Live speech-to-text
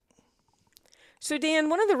So, Dan,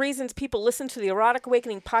 one of the reasons people listen to the Erotic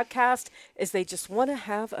Awakening podcast is they just want to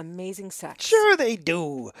have amazing sex. Sure they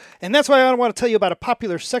do. And that's why I want to tell you about a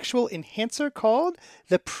popular sexual enhancer called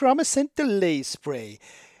the Promescent Delay Spray.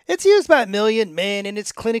 It's used by 1 million men, and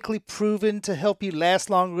it's clinically proven to help you last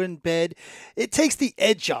longer in bed. It takes the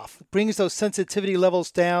edge off, brings those sensitivity levels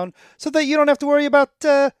down, so that you don't have to worry about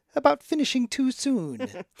finishing too soon.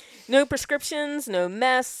 No prescriptions, no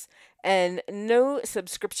mess, and no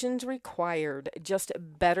subscriptions required. Just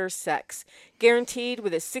better sex. Guaranteed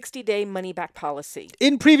with a 60-day money-back policy.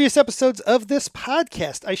 In previous episodes of this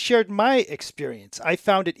podcast, I shared my experience. I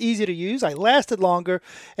found it easy to use, I lasted longer,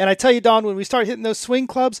 and I tell you, Dawn, when we start hitting those swing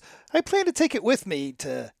clubs, I plan to take it with me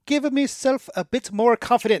to give myself a bit more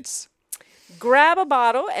confidence. Grab a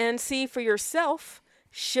bottle and see for yourself.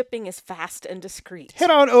 Shipping is fast and discreet.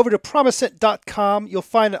 Head on over to Promescent.com. You'll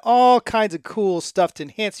find all kinds of cool stuff to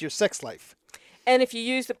enhance your sex life. And if you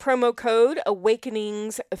use the promo code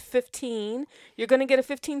Awakenings15, you're going to get a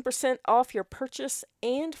 15% off your purchase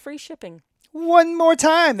and free shipping. One more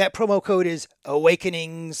time, that promo code is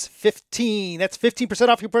Awakenings15. That's 15%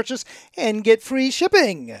 off your purchase and get free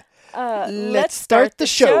shipping. Let's start the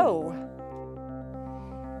show.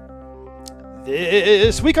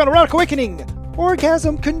 This week on Erotic Awakening,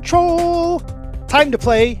 orgasm control, time to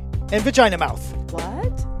play, and vagina mouth.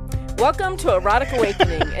 What? Welcome to Erotic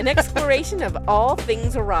Awakening, an exploration of all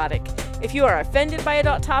things erotic. If you are offended by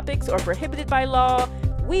adult topics or prohibited by law,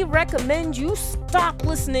 we recommend you stop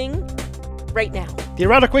listening right now. The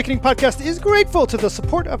Erotic Awakening podcast is grateful to the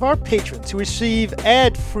support of our patrons who receive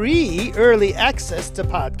ad-free early access to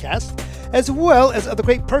podcasts, as well as other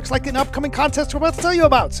great perks like an upcoming contest we're about to tell you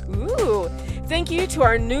about. Ooh. Thank you to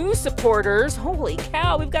our new supporters. Holy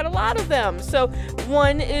cow, we've got a lot of them. So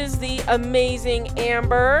one is the amazing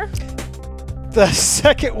Amber. The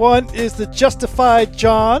second one is the Justified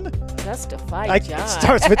John. Justified John. It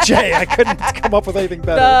starts with J. I couldn't come up with anything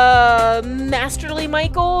better. The Masterly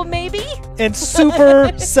Michael, maybe? And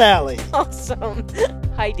Super Sally. Awesome.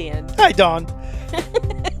 Hi, Dan. Hi, Dawn.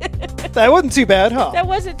 That wasn't too bad, huh? That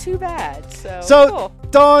wasn't too bad. So cool.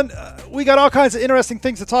 Dawn, we got all kinds of interesting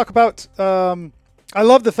things to talk about. I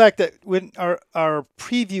love the fact that when our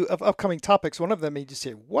preview of upcoming topics, one of them made you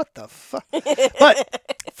say, what the fuck? But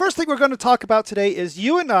first thing we're going to talk about today is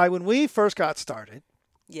you and I, when we first got started,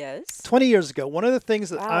 yes, 20 years ago, one of the things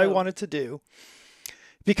that I wanted to do,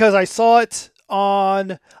 because I saw it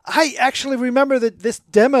I actually remember this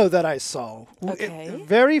demo that I saw. Okay. The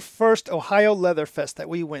very first Ohio Leather Fest that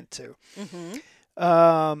we went to. Mm-hmm.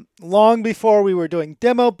 Long before we were doing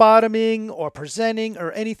demo bottoming or presenting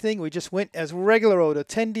or anything, we just went as regular old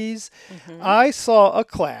attendees. Mm-hmm. I saw a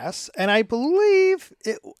class, and I believe,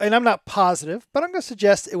 and I'm not positive, but I'm going to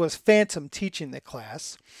suggest it was Phantom teaching the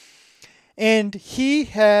class. And he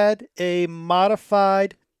had a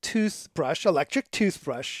modified toothbrush, electric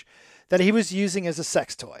toothbrush, that he was using as a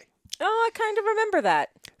sex toy. Oh, I kind of remember that.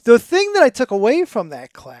 The thing that I took away from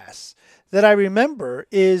that class that I remember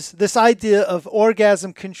is this idea of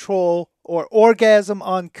orgasm control or orgasm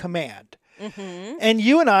on command. Mm-hmm. And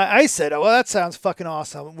you and I said, oh, well, that sounds fucking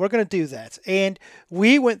awesome. We're going to do that. And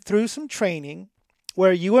we went through some training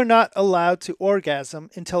where you are not allowed to orgasm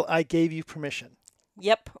until I gave you permission.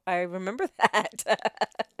 Yep, I remember that.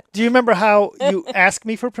 Do you remember how you asked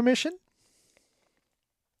me for permission?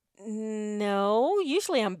 No,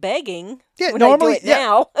 usually I'm begging. Yeah, when normally I do it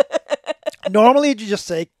now. Normally you just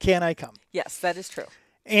say, "Can I come?" Yes, that is true.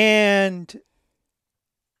 And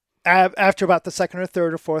after about the second or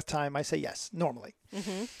third or fourth time, I say yes. Normally,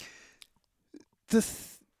 mm-hmm. The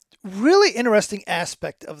really interesting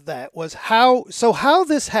aspect of that was how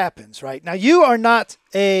this happens. Right now, you are not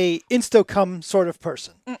a insta-cum sort of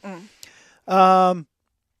person.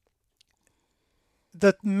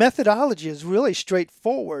 The methodology is really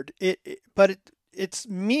straightforward. But it's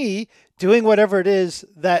me doing whatever it is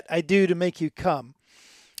that I do to make you come.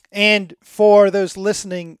 And for those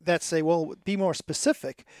listening that say, well, be more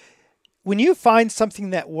specific, when you find something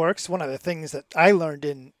that works, one of the things that I learned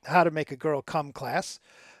in How to Make a Girl Come class,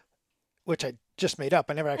 which I just made up,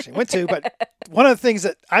 I never actually went to, but one of the things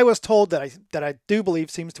that I was told that I do believe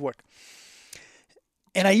seems to work.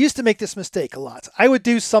 And I used to make this mistake a lot. I would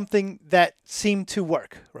do something that seemed to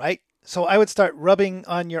work, right? So I would start rubbing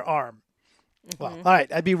on your arm. Mm-hmm. Well, all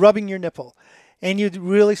right, I'd be rubbing your nipple, and you'd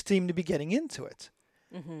really seem to be getting into it.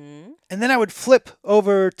 Mm-hmm. And then I would flip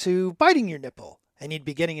over to biting your nipple, and you'd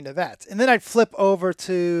be getting into that. And then I'd flip over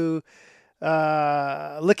to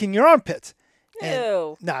licking your armpit.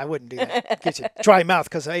 Ew. No, I wouldn't do that. Get you dry mouth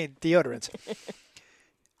because I ain't deodorant.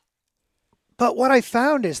 But what I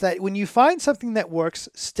found is that when you find something that works,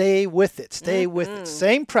 stay with it. Stay with it.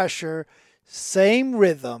 Same pressure, same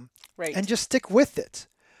rhythm, Right. and just stick with it.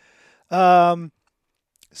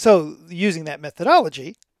 So using that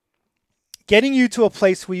methodology, getting you to a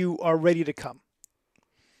place where you are ready to come.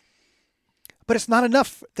 But it's not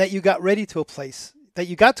enough that you got to a place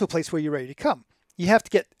where you're ready to come. You have to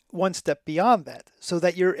get one step beyond that so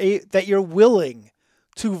that you're willing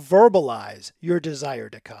to verbalize your desire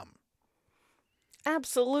to come.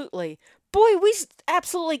 Absolutely. Boy, we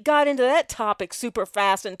absolutely got into that topic super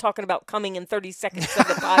fast and talking about coming in 30 seconds of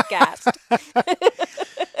the podcast.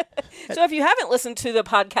 So if you haven't listened to the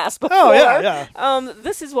podcast before,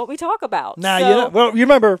 this is what we talk about. Now, So, you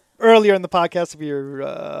remember earlier in the podcast, if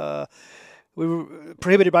you're we were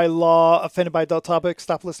prohibited by law, offended by adult topics,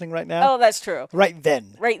 stop listening right now. oh, that's true. Right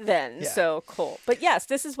then. Right then. Yeah. So cool. But yes,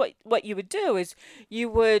 this is what you would do is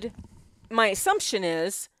my assumption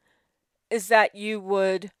is that you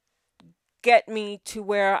would get me to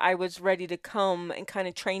where I was ready to come and kind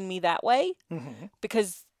of train me that way. Mm-hmm.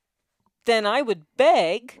 Because then I would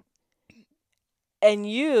beg, and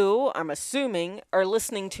you, I'm assuming, are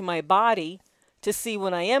listening to my body to see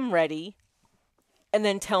when I am ready and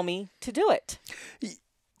then tell me to do it.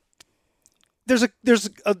 There's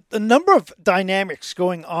a number of dynamics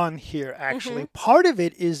going on here, actually. Mm-hmm. Part of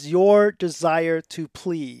it is your desire to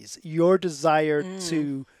please, your desire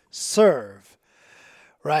to serve,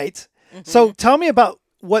 right? Mm-hmm. So tell me about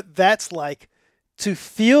what that's like to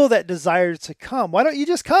feel that desire to come. Why don't you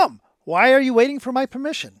just come? Why are you waiting for my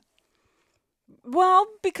permission? Well,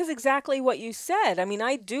 because exactly what you said. I mean,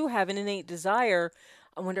 I do have an innate desire.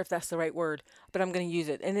 I wonder if that's the right word, but I'm going to use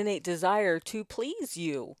it. An innate desire to please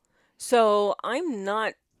you. So I'm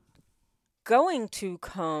not going to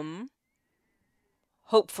come,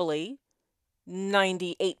 hopefully,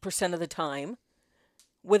 98% of the time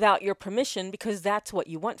without your permission because that's what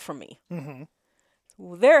you want from me. Mm-hmm.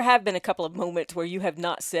 There have been a couple of moments where you have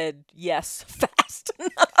not said yes fast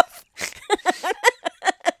enough.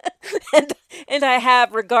 And I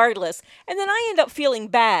have regardless. And then I end up feeling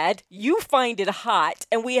bad. You find it hot,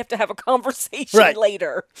 and we have to have a conversation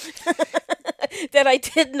later that I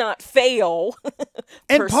did not fail.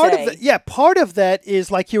 And part of that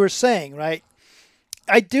is like you were saying, right?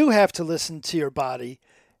 I do have to listen to your body,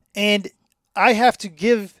 and I have to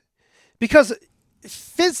give, because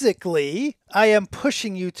physically I am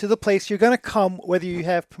pushing you to the place you're going to come whether you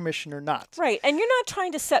have permission or not. Right. And you're not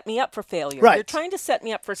trying to set me up for failure. Right. You're trying to set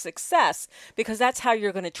me up for success because that's how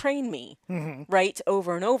you're going to train me, right?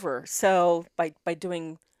 Over and over. So by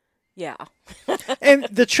doing, yeah. And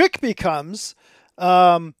the trick becomes,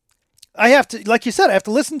 I have to, like you said, I have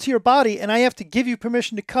to listen to your body and I have to give you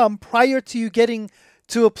permission to come prior to you getting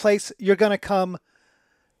to a place you're going to come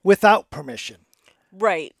without permission.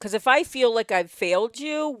 Right, because if I feel like I've failed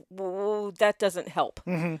you, that doesn't help.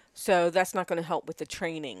 Mm-hmm. So that's not going to help with the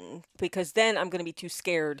training because then I'm going to be too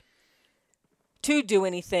scared to do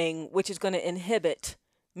anything, which is going to inhibit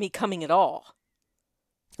me coming at all.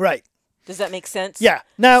 Right. Does that make sense? Yeah.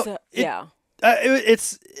 Now, So,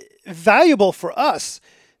 it's valuable for us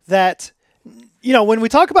that, when we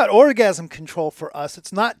talk about orgasm control for us,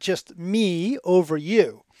 it's not just me over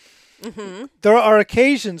you. Mm-hmm. There are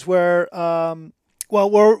occasions where,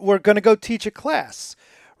 we're going to go teach a class,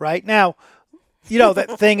 right? Now,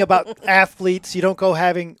 that thing about athletes, you don't go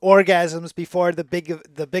having orgasms before the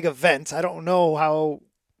big events. I don't know how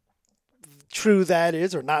true that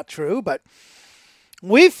is or not true, but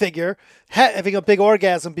we figure having a big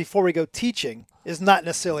orgasm before we go teaching is not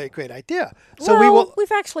necessarily a great idea. So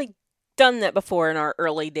we've actually done that before in our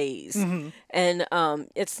early days, and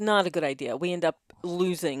it's not a good idea. We end up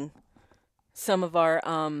losing some of our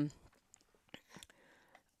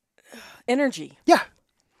energy. Yeah.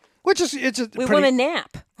 We want a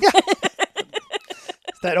nap. Yeah.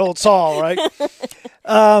 That old saw, right?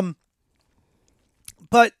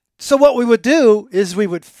 But so what we would do is we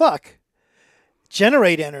would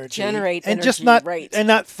generate energy, and just not and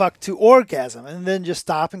not fuck to orgasm, and then just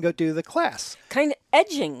stop and go do the class. Kind of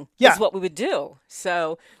edging is what we would do.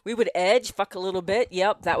 So we would edge, fuck a little bit.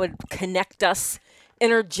 Yep, that would connect us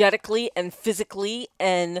energetically and physically,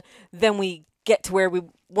 and then we get to where we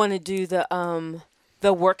want to do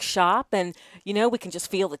the workshop, and we can just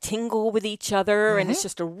feel the tingle with each other, and it's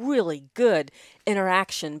just a really good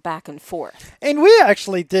interaction back and forth. And we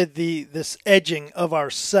actually did this edging of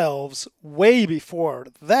ourselves way before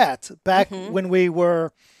that, back when we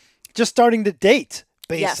were just starting to date,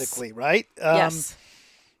 basically, right? Yes.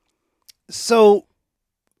 So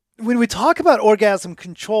when we talk about orgasm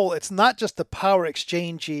control, it's not just the power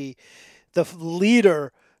exchangey, the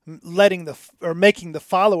leader making the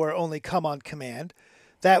follower only come on command.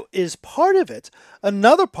 That is part of it.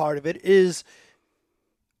 Another part of it is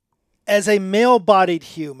as a male-bodied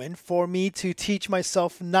human, for me to teach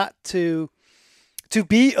myself not to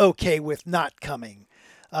be okay with not coming.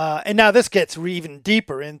 And now this gets even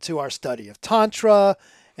deeper into our study of Tantra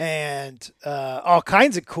and all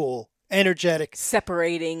kinds of cool, energetic.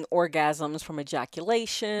 Separating orgasms from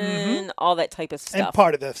ejaculation, all that type of stuff. And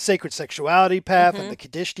part of the sacred sexuality path and the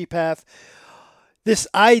Kadishti path. This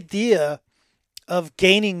idea of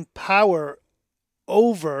gaining power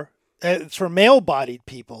over, for male-bodied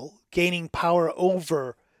people, gaining power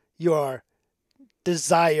over your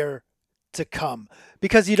desire to come.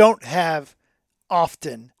 Because you don't have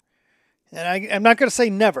often, and I'm not going to say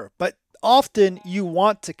never, but often you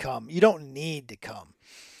want to come. You don't need to come.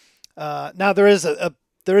 Now there is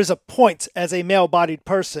a point as a male-bodied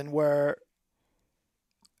person where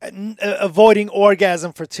avoiding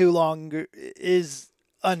orgasm for too long is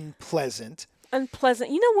unpleasant.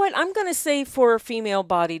 You know what? I'm going to say for a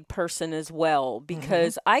female-bodied person as well,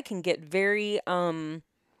 because I can get very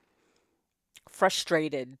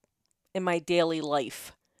frustrated in my daily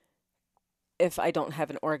life if I don't have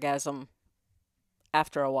an orgasm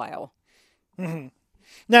after a while.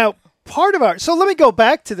 Now, so let me go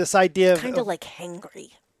back to this idea Kind of like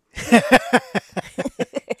hangry.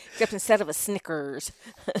 Except instead of a Snickers.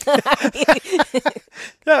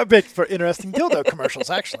 a bit for interesting dildo commercials,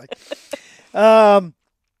 actually. I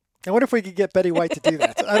wonder if we could get Betty White to do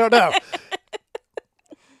that. I don't know.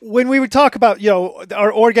 When we would talk about,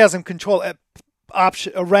 our orgasm control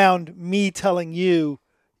option around me telling you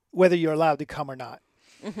whether you're allowed to come or not.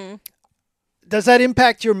 Does that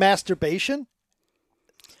impact your masturbation?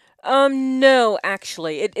 No,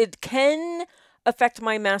 actually. It can affect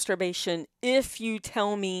my masturbation if you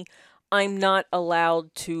tell me I'm not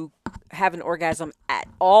allowed to have an orgasm at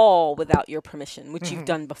all without your permission, which you've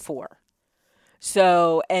done before.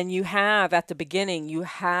 So, and you have, at the beginning, you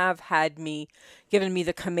have given me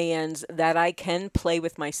the commands that I can play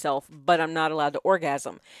with myself, but I'm not allowed to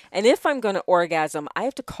orgasm. And if I'm going to orgasm, I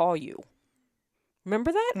have to call you.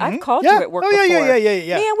 Remember that? I've called you at work before.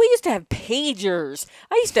 Yeah. Man, we used to have pagers.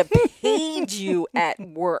 I used to page you at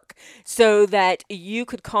work so that you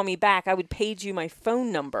could call me back. I would page you my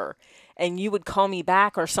phone number and you would call me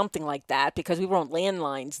back or something like that, because we were on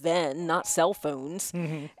landlines then, not cell phones.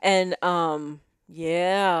 And,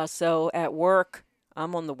 so at work,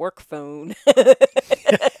 I'm on the work phone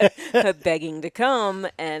begging to come.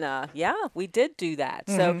 And, we did do that.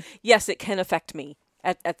 So yes, it can affect me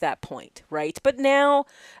at that point, right? But now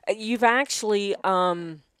you've actually, I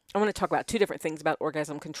want to talk about two different things about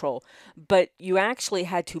orgasm control, but you actually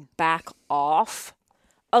had to back off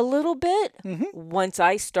a little bit once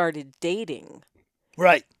I started dating.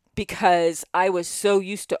 Right. Because I was so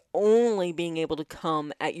used to only being able to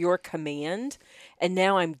come at your command, and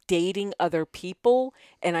now I'm dating other people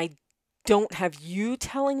and I don't have you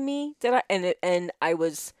telling me that and I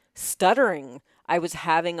was stuttering. I was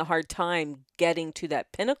having a hard time getting to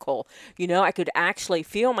that pinnacle. I could actually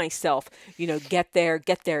feel myself, get there,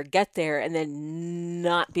 and then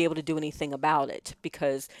not be able to do anything about it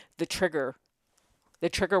because the trigger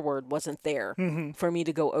word wasn't there for me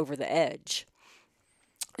to go over the edge.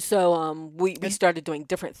 So we started doing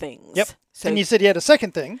different things. Yep. So, and you said you had a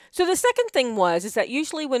second thing. So the second thing is that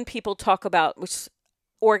usually when people talk about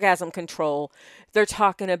orgasm control, they're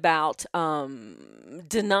talking about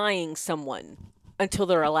denying someone until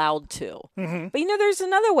they're allowed to. But there's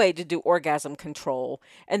another way to do orgasm control,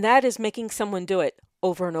 and that is making someone do it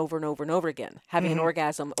over and over and over and over again, having an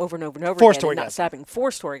orgasm over and over and over forced again, orgasm. and not stopping.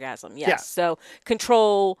 Forced orgasm, yes. Yeah. So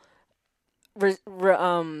control,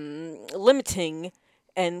 limiting,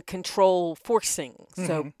 and control forcing.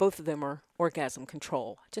 So both of them are orgasm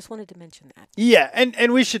control. Just wanted to mention that. Yeah,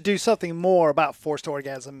 and we should do something more about forced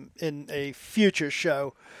orgasm in a future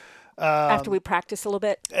show. After we practice a little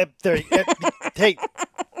bit. Hey,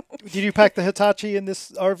 did you pack the Hitachi in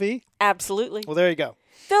this RV? Absolutely. Well, there you go.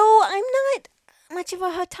 Though I'm not much of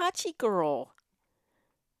a Hitachi girl.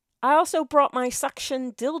 I also brought my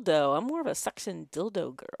suction dildo. I'm more of a suction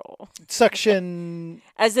dildo girl. Suction.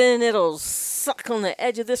 As in it'll suck on the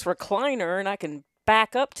edge of this recliner and I can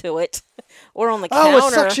back up to it. Or on the counter. Oh,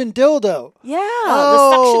 a suction dildo. Yeah, the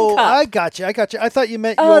suction cup. I got you. I thought you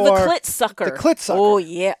meant the clit sucker. The clit sucker. Oh,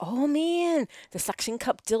 yeah. Oh, man. The suction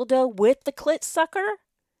cup dildo with the clit sucker.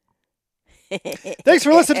 Thanks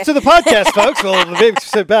for listening to the podcast, folks. We'll maybe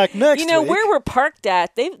sit back next week. Where we're parked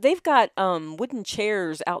at, they've got wooden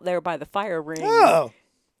chairs out there by the fire ring. Oh.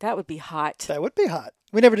 That would be hot. That would be hot.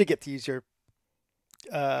 We never did get to use your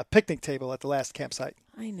picnic table at the last campsite.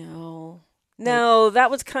 I know. No,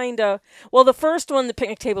 that was kind of... Well, the first one, the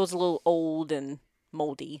picnic table was a little old and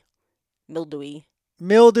moldy. Mildewy.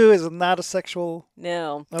 mildew is not a sexual.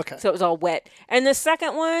 No. Okay. So it was all wet. And the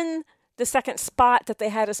second one, the second spot that they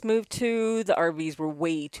had us move to, the RVs were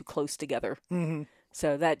way too close together. Mm-hmm.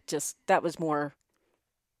 So that was more.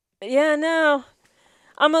 Yeah, no.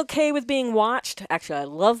 I'm okay with being watched. Actually, I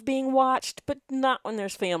love being watched, but not when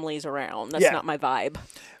there's families around. That's not my vibe.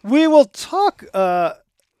 We will talk. Yeah,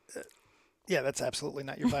 that's absolutely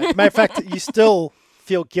not your vibe. Matter of fact, you still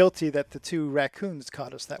feel guilty that the 2 raccoons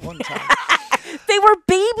caught us that one time. They were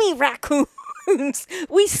baby raccoons.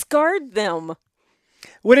 We scarred them.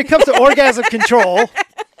 When it comes to orgasm control,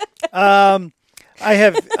 I've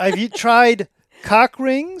tried cock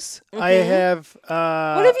rings. Mm-hmm. I have.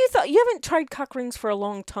 What have you thought? You haven't tried cock rings for a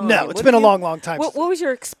long time. No, it's been a long, long time. What was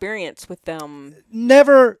your experience with them?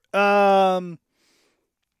 Never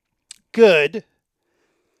good.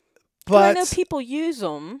 But I know people use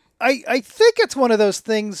them. I think it's one of those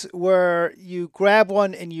things where you grab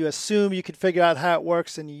one and you assume you can figure out how it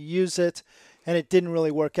works and you use it, and it didn't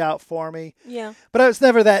really work out for me. Yeah. But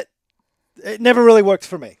it never really worked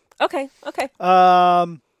for me. Okay.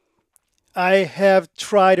 I have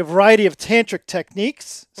tried a variety of tantric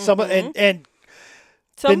techniques, some and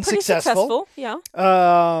Some been pretty successful. Yeah.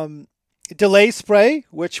 Delay spray,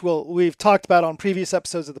 which we've talked about on previous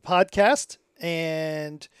episodes of the podcast,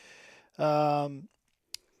 and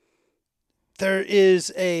there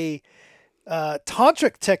is a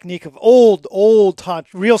tantric technique of old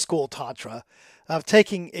tantra, real school tantra, of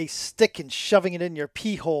taking a stick and shoving it in your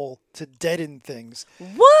pee hole to deaden things.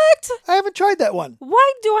 What? I haven't tried that one.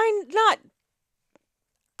 Why do I not?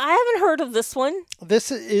 I haven't heard of this one.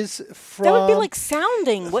 This is from... That would be like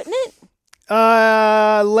sounding, wouldn't it?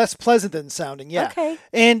 Less pleasant than sounding, yeah. Okay.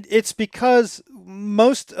 And it's because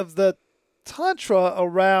most of the tantra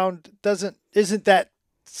around isn't that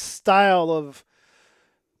style of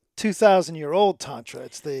 2,000-year-old tantra.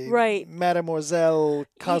 It's the Mademoiselle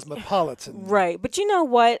Cosmopolitan. Right. But you know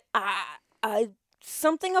what?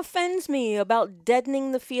 Something offends me about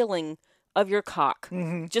deadening the feeling of your cock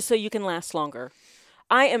just so you can last longer.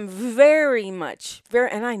 I am very much,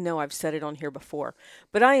 and I know I've said it on here before,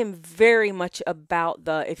 but I am very much about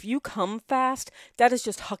if you come fast, that is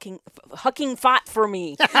just hucking fat for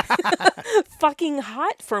me. Fucking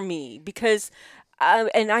hot for me, because,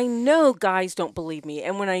 and I know guys don't believe me.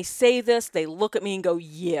 And when I say this, they look at me and go,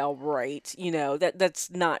 yeah, right. You know,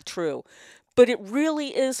 that's not true. But it really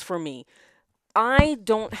is for me. I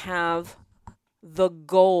don't have the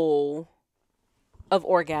goal of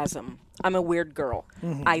orgasm. I'm a weird girl.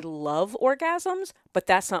 I love orgasms, but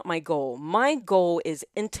that's not my goal. My goal is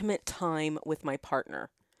intimate time with my partner.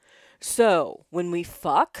 So when we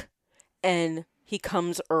fuck and he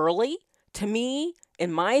comes early, to me,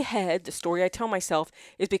 in my head, the story I tell myself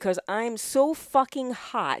is because I'm so fucking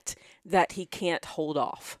hot that he can't hold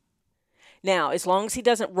off. Now, as long as he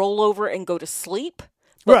doesn't roll over and go to sleep,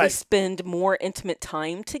 but we spend more intimate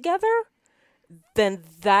time together, then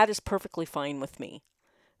that is perfectly fine with me.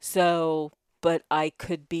 So, but I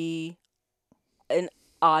could be an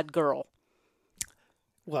odd girl.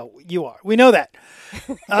 Well, you are. We know that.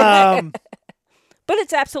 But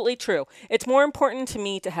it's absolutely true. It's more important to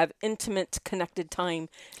me to have intimate, connected time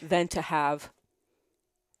than to have...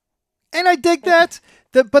 And I dig that.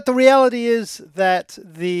 But the reality is that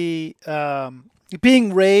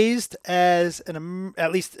being raised as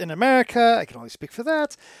at least in America, I can only speak for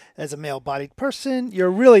that, as a male-bodied person,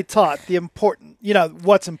 you're really taught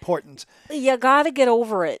what's important. You gotta get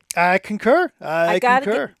over it. I concur. I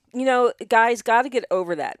concur. Guys gotta get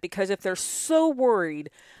over that, because if they're so worried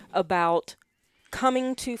about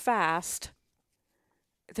coming too fast,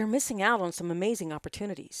 they're missing out on some amazing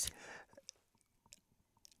opportunities.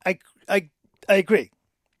 I agree.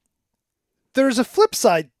 There's a flip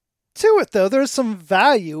side to it, though. There's some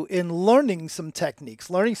value in learning some techniques,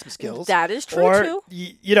 learning some skills. That is true,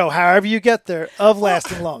 too. However you get there, of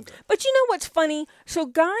lasting longer. But you know what's funny? So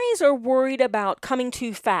guys are worried about coming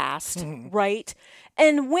too fast, right?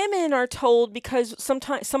 And women are told, because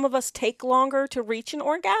sometimes some of us take longer to reach an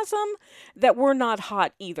orgasm, that we're not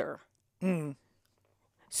hot either.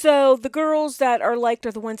 So the girls that are liked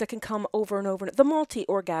are the ones that can come over and over. The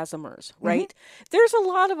multi-orgasmers, right? There's a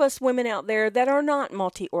lot of us women out there that are not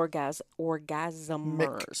multi-orgasmers.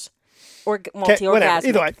 Or multi-orgasmic.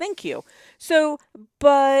 Either way. Thank you. So,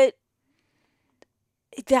 but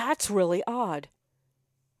that's really odd.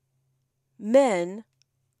 Men...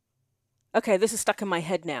 Okay, this is stuck in my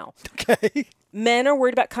head now. Okay. Men are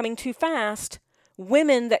worried about coming too fast.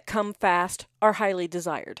 Women that come fast are highly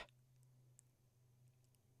desired.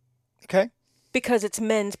 Okay. Because it's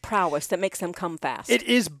men's prowess that makes them come fast. It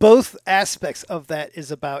is both aspects of that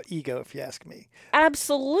is about ego, if you ask me.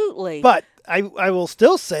 Absolutely. But I will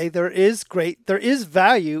still say there is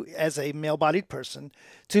value as a male-bodied person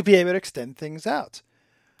to be able to extend things out.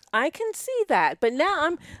 I can see that, but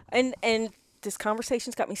now and this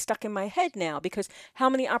conversation's got me stuck in my head now, because how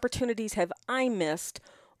many opportunities have I missed,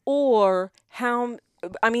 or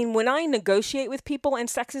when I negotiate with people and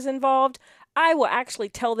sex is involved, I will actually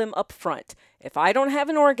tell them up front, if I don't have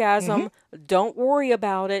an orgasm, don't worry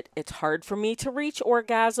about it. It's hard for me to reach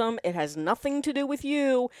orgasm. It has nothing to do with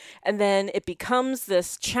you. And then it becomes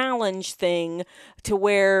this challenge thing to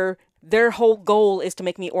where their whole goal is to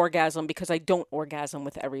make me orgasm because I don't orgasm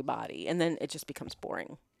with everybody. And then it just becomes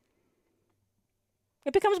boring.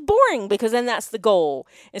 It becomes boring because then that's the goal.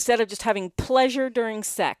 Instead of just having pleasure during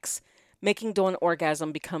sex, making Dawn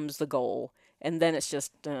orgasm becomes the goal. And then it's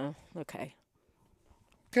just, okay.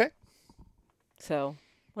 Okay. So,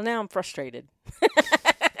 well, now I'm frustrated.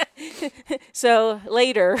 So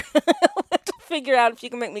later, I'll have to figure out if you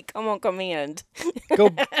can make me come on command. Go.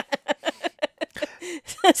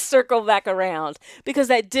 Circle back around, because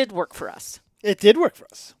that did work for us. It did work for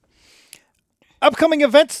us. Upcoming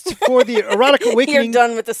events for the Erotic Awakening You're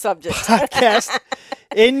done with the subject. podcast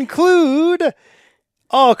include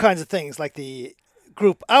all kinds of things like the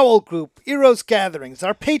group, Owl Group, Eros Gatherings,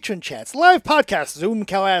 our patron chats, live podcasts, Zoom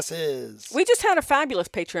classes. We just had a fabulous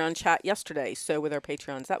Patreon chat yesterday, so with our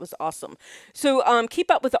Patreons. That was awesome. So keep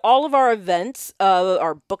up with all of our events,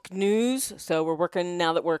 our book news. So we're working,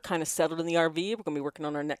 now that we're kind of settled in the RV, we're going to be working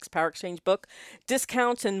on our next Power Exchange book,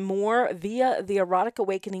 discounts and more via the Erotic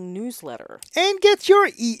Awakening newsletter. And get your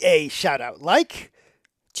EA shout out, like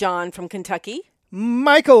John from Kentucky,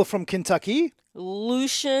 Michael from Kentucky,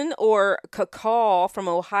 Lucian or Cacao from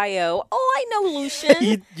Ohio. Oh, I know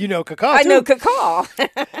Lucian. you know Cacao, I too. know Cacao.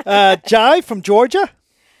 Jai from Georgia.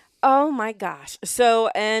 Oh, my gosh. So,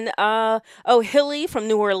 and, Hilly from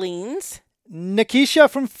New Orleans. Nikisha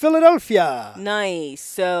from Philadelphia. Nice.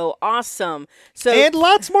 So, awesome. So, And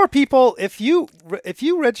lots more people. If you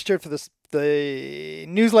registered for the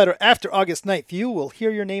newsletter after August 9th, you will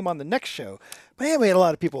hear your name on the next show. Man, we had a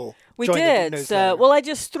lot of people. We join did. The newsletter. So, I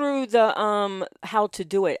just threw the how to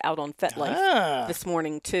do it out on FetLife this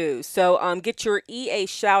morning too. So get your EA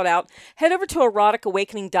shout out. Head over to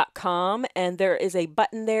eroticawakening.com, and there is a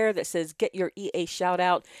button there that says get your EA shout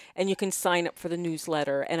out, and you can sign up for the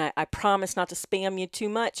newsletter. And I promise not to spam you too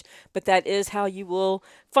much, but that is how you will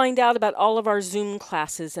find out about all of our Zoom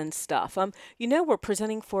classes and stuff. We're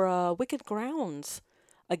presenting for Wicked Grounds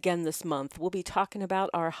again this month. We'll be talking about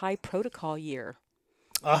our high protocol year.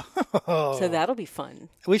 Oh. So that'll be fun.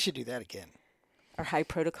 We should do that again. Our high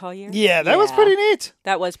protocol year? Yeah, that was pretty neat.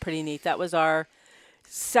 That was pretty neat. That was our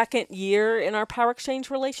second year in our Power Exchange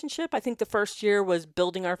relationship. I think the first year was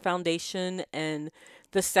building our foundation, and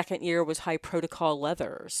the second year was high protocol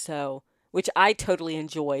leather. So, which I totally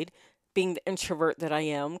enjoyed, being the introvert that I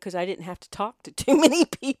am, because I didn't have to talk to too many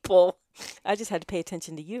people. I just had to pay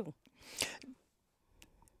attention to you.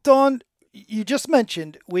 Dawn, you just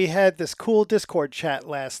mentioned we had this cool Discord chat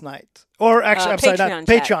last night. Or actually, I'm sorry, not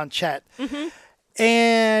Patreon chat. Mm-hmm.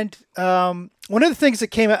 And one of the things that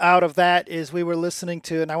came out of that is we were listening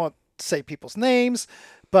to, and I won't say people's names,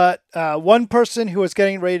 but one person who was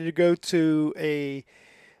getting ready to go to a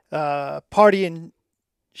party in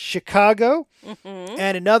Chicago,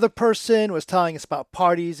 and another person was telling us about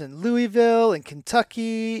parties in Louisville and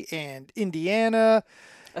Kentucky and Indiana.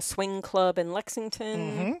 A swing club in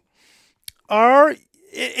Lexington.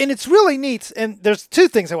 And it's really neat. And there's two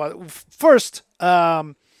things I want. First,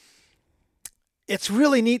 it's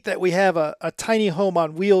really neat that we have a tiny home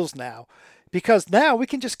on wheels now, because now we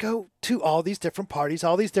can just go to all these different parties,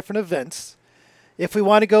 all these different events. If we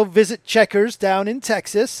want to go visit Checkers down in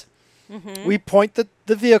Texas, we point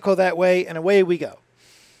the vehicle that way and away we go.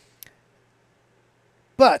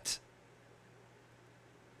 But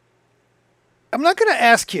I'm not going to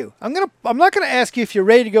ask you. I'm not going to ask you if you're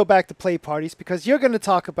ready to go back to play parties, because you're going to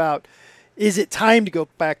talk about, is it time to go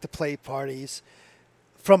back to play parties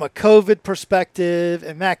from a COVID perspective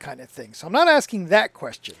and that kind of thing. So I'm not asking that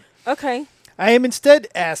question. Okay. I am instead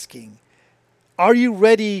asking, are you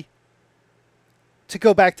ready to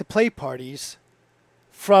go back to play parties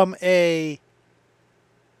from a,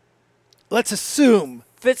 let's assume,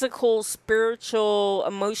 physical, spiritual,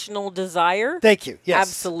 emotional desire? Thank you. Yes.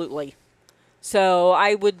 Absolutely. So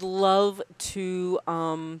I would love to...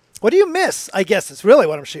 what do you miss? I guess is really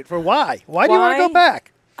what I'm shooting for. Why? Why do you want to go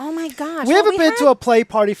back? Oh, my gosh. We haven't been to a play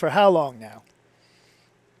party for how long now?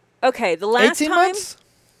 Okay, the last 18 months?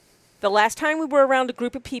 The last time we were around a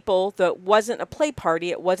group of people that wasn't a play party,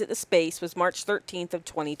 it was at the Space, was March 13th of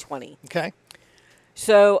 2020. Okay.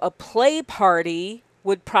 So a play party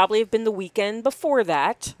would probably have been the weekend before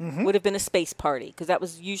that, would have been a space party, because that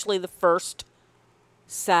was usually the first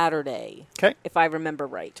Saturday, Okay. if I remember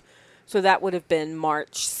right. So that would have been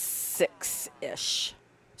March 6th-ish.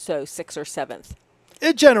 So 6th or 7th.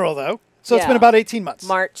 In general, though. So it's Yeah. been about 18 months.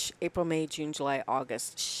 March, April, May, June, July,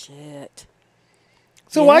 August. Shit.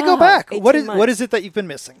 So why go Yeah, back? 18 What months. is it that you've been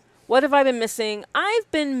missing? What have I been missing? I've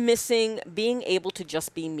been missing being able to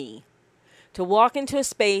just be me. To walk into a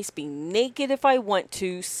space, be naked if I want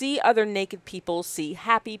to, see other naked people, see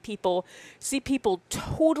happy people, see people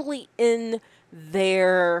totally in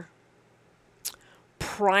their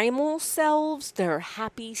primal selves, their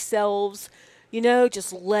happy selves,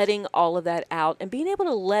 just letting all of that out and being able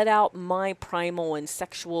to let out my primal and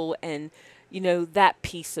sexual and, that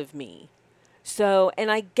piece of me. So,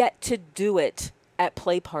 and I get to do it at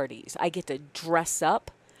play parties. I get to dress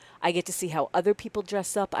up. I get to see how other people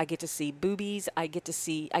dress up. I get to see boobies. I get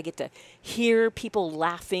to hear people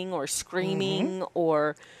laughing or screaming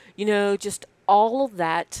or, just all of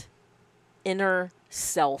that inner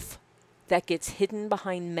self that gets hidden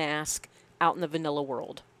behind mask out in the vanilla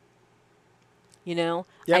world. Yep.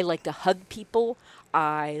 I like to hug people.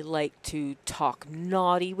 I like to talk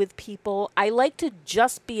naughty with people. I like to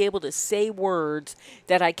just be able to say words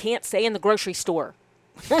that I can't say in the grocery store.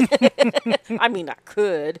 I mean, I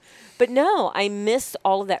could, but no, I miss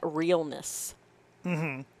all of that realness.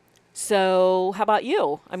 So how about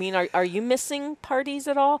you? I mean, are you missing parties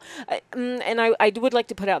at all? And I would like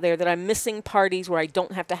to put out there that I'm missing parties where I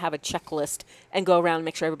don't have to have a checklist and go around and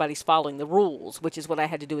make sure everybody's following the rules, which is what I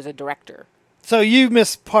had to do as a director. So you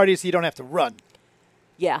miss parties you don't have to run.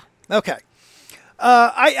 Yeah. Okay.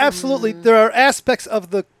 I absolutely, there are aspects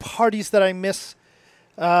of the parties that I miss,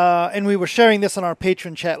 and we were sharing this on our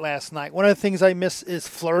patron chat last night. One of the things I miss is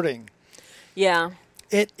flirting. Yeah.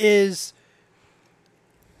 It is,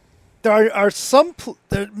 there are some,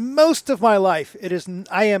 most of my life,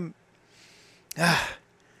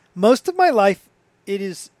 most of my life,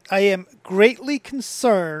 I am greatly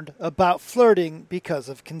concerned about flirting because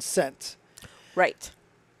of consent. Right.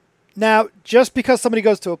 Now, just because somebody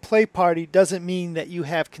goes to a play party doesn't mean that you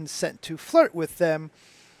have consent to flirt with them,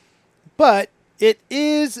 but it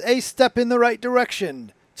is a step in the right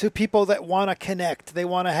direction to people that want to connect. They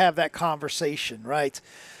want to have that conversation, right?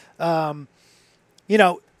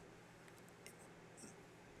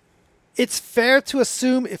 It's fair to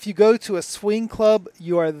assume if you go to a swing club,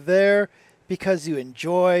 you are there because you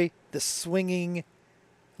enjoy the swinging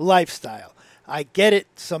lifestyle. I get it.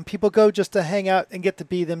 Some people go just to hang out and get to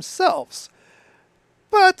be themselves.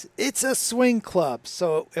 But it's a swing club.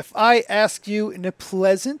 So if I ask you in a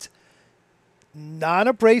pleasant,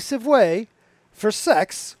 non-abrasive way for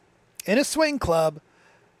sex in a swing club,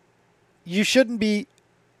 you shouldn't be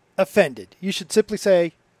offended. You should simply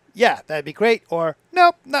say, yeah, that'd be great. Or,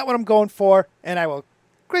 nope, not what I'm going for. And I will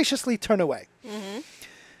graciously turn away.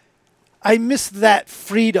 I miss that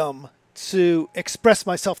freedom to express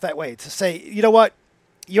myself that way, to say, you know what,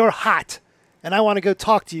 you're hot, and I want to go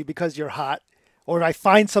talk to you because you're hot, or I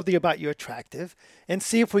find something about you attractive, and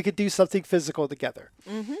see if we could do something physical together.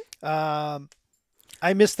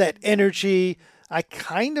 I miss that energy. I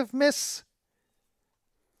kind of miss,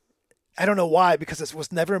 I don't know why, because it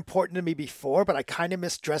was never important to me before, but I kind of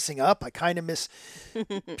miss dressing up. I kind of miss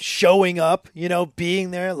showing up,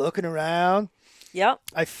 being there, looking around. Yep.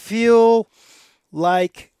 I feel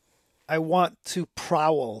like I want to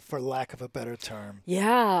prowl, for lack of a better term.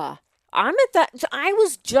 Yeah. I'm at that. I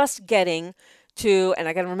was just getting to, and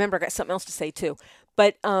I got to remember, I got something else to say too.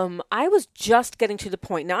 But I was just getting to the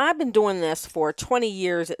point. Now, I've been doing this for 20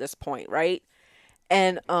 years at this point, right?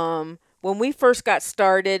 And when we first got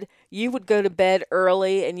started, you would go to bed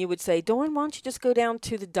early and you would say, Dawn, why don't you just go down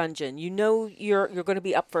to the dungeon? You're going to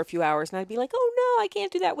be up for a few hours. And I'd be like, oh, no, I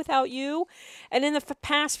can't do that without you. And in the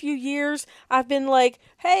past few years, I've been like,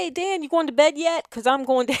 hey, Dan, you going to bed yet? Because I'm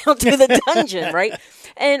going down to the dungeon, right?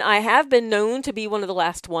 And I have been known to be one of the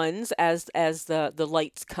last ones as the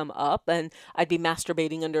lights come up. And I'd be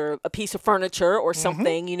masturbating under a piece of furniture or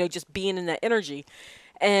something, just being in that energy.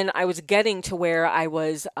 And I was getting to where I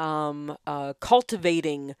was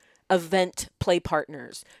cultivating event play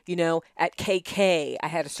partners. At KK, I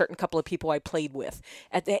had a certain couple of people I played with.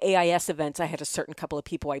 At the AIS events, I had a certain couple of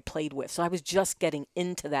people I played with. So I was just getting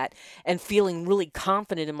into that and feeling really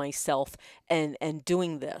confident in myself and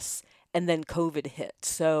doing this. And then COVID hit.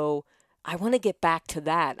 So I want to get back to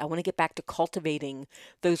that. I want to get back to cultivating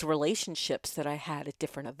those relationships that I had at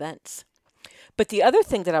different events. But the other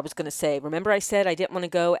thing that I was going to say, remember I said I didn't want to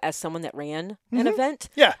go as someone that ran an event?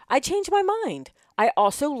 Yeah. I changed my mind. I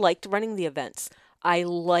also liked running the events. I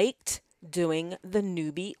liked doing the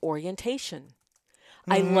newbie orientation.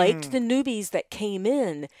 I liked the newbies that came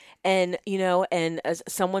in, and as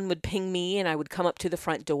someone would ping me and I would come up to the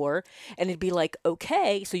front door and it'd be like,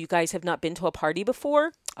 okay, so you guys have not been to a party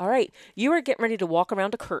before? All right, you are getting ready to walk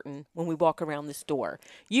around a curtain when we walk around this door.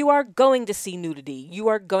 You are going to see nudity. You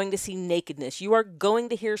are going to see nakedness. You are going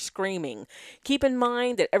to hear screaming. Keep in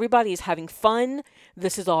mind that everybody is having fun.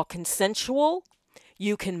 This is all consensual.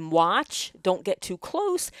 You can watch, don't get too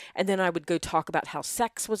close, and then I would go talk about how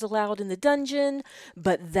sex was allowed in the dungeon,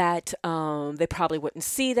 but that they probably wouldn't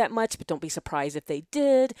see that much, but don't be surprised if they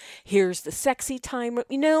did. Here's the sexy time,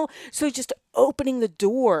 so just opening the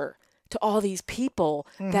door to all these people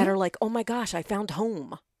that are like, oh my gosh, I found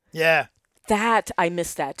home. Yeah. I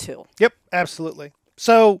miss that too. Yep, absolutely.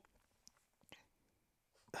 So,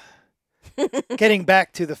 getting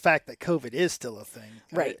back to the fact that COVID is still a thing.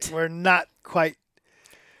 Right. We're not quite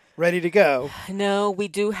ready to go. No, we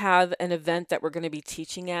do have an event that we're going to be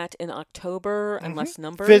teaching at in October, unless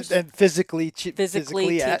numbers. And physically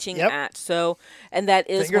teaching yep. at. So, and that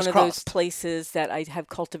is Fingers one of crossed. those places that I have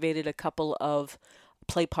cultivated a couple of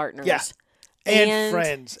play partners. Yeah. And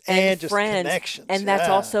friends. And just connections. And that's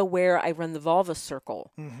also where I run the Vulva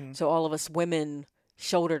Circle. So all of us women,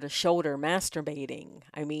 shoulder to shoulder, masturbating.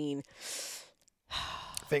 I mean,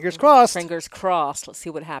 fingers crossed. Fingers crossed. Let's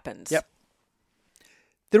see what happens. Yep.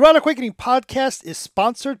 The Erotic Awakening podcast is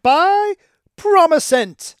sponsored by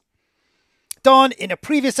Promescent. Dawn, in a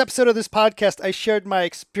previous episode of this podcast, I shared my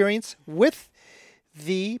experience with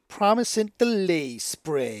the Promescent Delay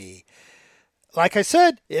Spray. Like I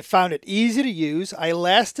said, it found it easy to use. I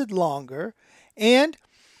lasted longer. And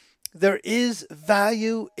there is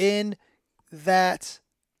value in that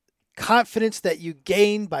confidence that you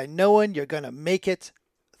gain by knowing you're going to make it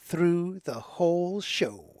through the whole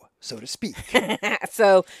show, so to speak.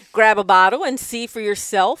 So grab a bottle and see for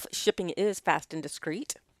yourself. Shipping is fast and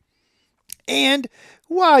discreet. And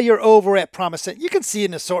while you're over at Promescent, you can see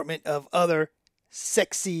an assortment of other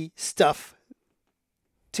sexy stuff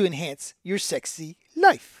to enhance your sexy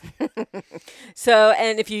life. So,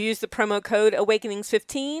 and if you use the promo code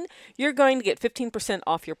Awakenings15, you're going to get 15%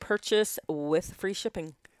 off your purchase with free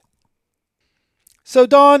shipping. So,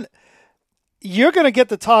 Dawn, you're going to get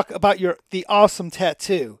to talk about the awesome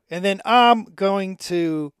tattoo, and then I'm going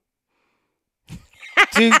to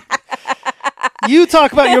you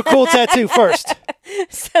talk about your cool tattoo first.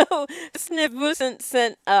 So Snivucent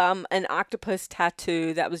sent an octopus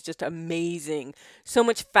tattoo that was just amazing. So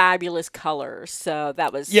much fabulous colors. So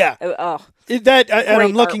that was and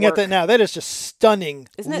I'm looking at that now. That is just stunning.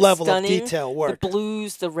 Isn't it level stunning? Of detail work. The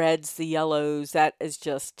blues, the reds, the yellows. That is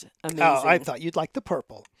just amazing. Oh, I thought you'd like the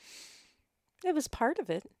purple. It was part of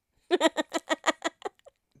it.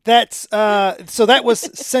 That's so that was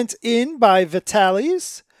sent in by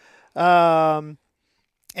Vitalis.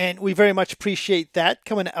 And we very much appreciate that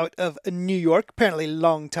coming out of New York. Apparently,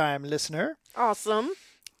 long-time listener. Awesome.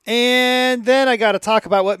 And then I got to talk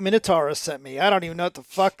about what Minotaurus sent me. I don't even know what the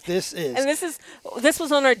fuck this is. And this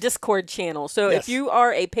was on our Discord channel. So Yes. if you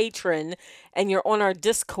are a patron and you're on our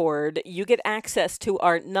Discord, you get access to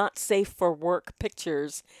our not safe for work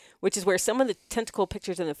pictures, which is where some of the tentacle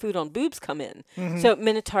pictures and the food on boobs come in. So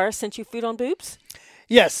Minotaurus sent you food on boobs?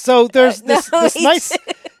 Yes. So there's this nice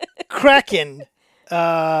didn't. kraken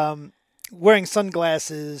wearing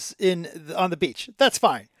sunglasses on the beach. That's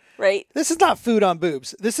fine. Right. This is not food on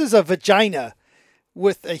boobs. This is a vagina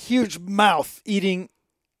with a huge mouth eating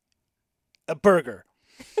a burger.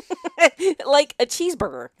 Like a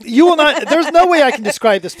cheeseburger. You will not. There's no way I can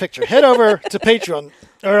describe this picture. Head over to Patreon,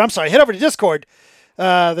 head over to Discord,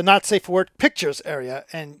 the Not Safe for Work pictures area,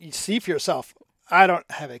 and you see for yourself. I don't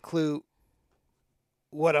have a clue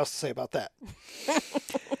what else to say about that.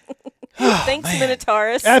 Thanks,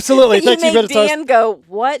 Minotaurus. Absolutely. Thanks, you made Minotaurus. Dan go,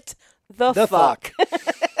 what the fuck?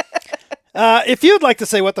 If you'd like to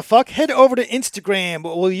say what the fuck, head over to Instagram,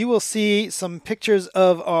 where you will see some pictures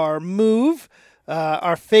of our move,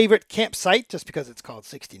 our favorite campsite, just because it's called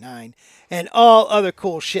 69, and all other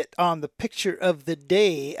cool shit on the picture of the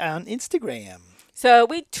day on Instagram. So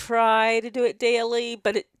we try to do it daily,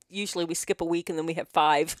 but usually we skip a week and then we have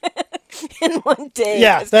 5 in one day.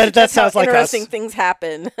 Yeah, that sounds like us. Interesting things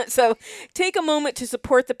happen. So take a moment to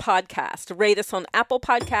support the podcast. Rate us on Apple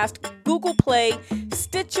Podcast, Google Play,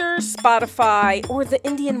 Stitcher, Spotify, or the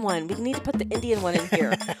Indian one. We need to put the Indian one in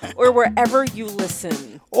here. Or wherever you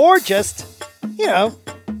listen. Or just,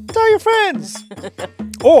 tell your friends.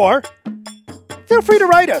 Or feel free to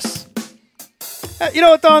write us. You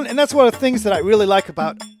know what, Dawn? And that's one of the things that I really like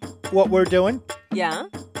about what we're doing. Yeah?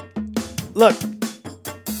 Look,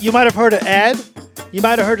 you might have heard an ad. You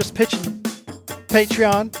might have heard us pitching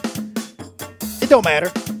Patreon. It don't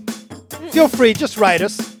matter. feel free, just write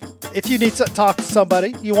us. If you need to talk to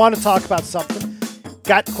somebody, you want to talk about something,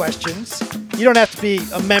 got questions, you don't have to be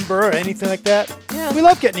a member or anything like that. Yeah. We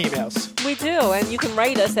love getting emails. We do, and you can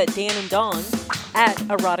write us at Dan and Dawn at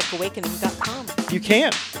eroticawakening.com. You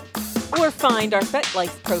can. Or find our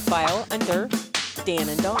FetLife profile under Dan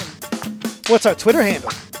and Dawn. What's our Twitter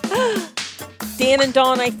handle? Dan and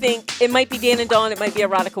Dawn, I think. It might be Dan and Dawn. It might be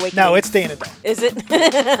Erotic Awakening. No, it's Dan and Dawn. Is it?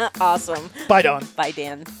 Awesome. Bye, Dawn. Bye,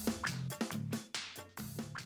 Dan.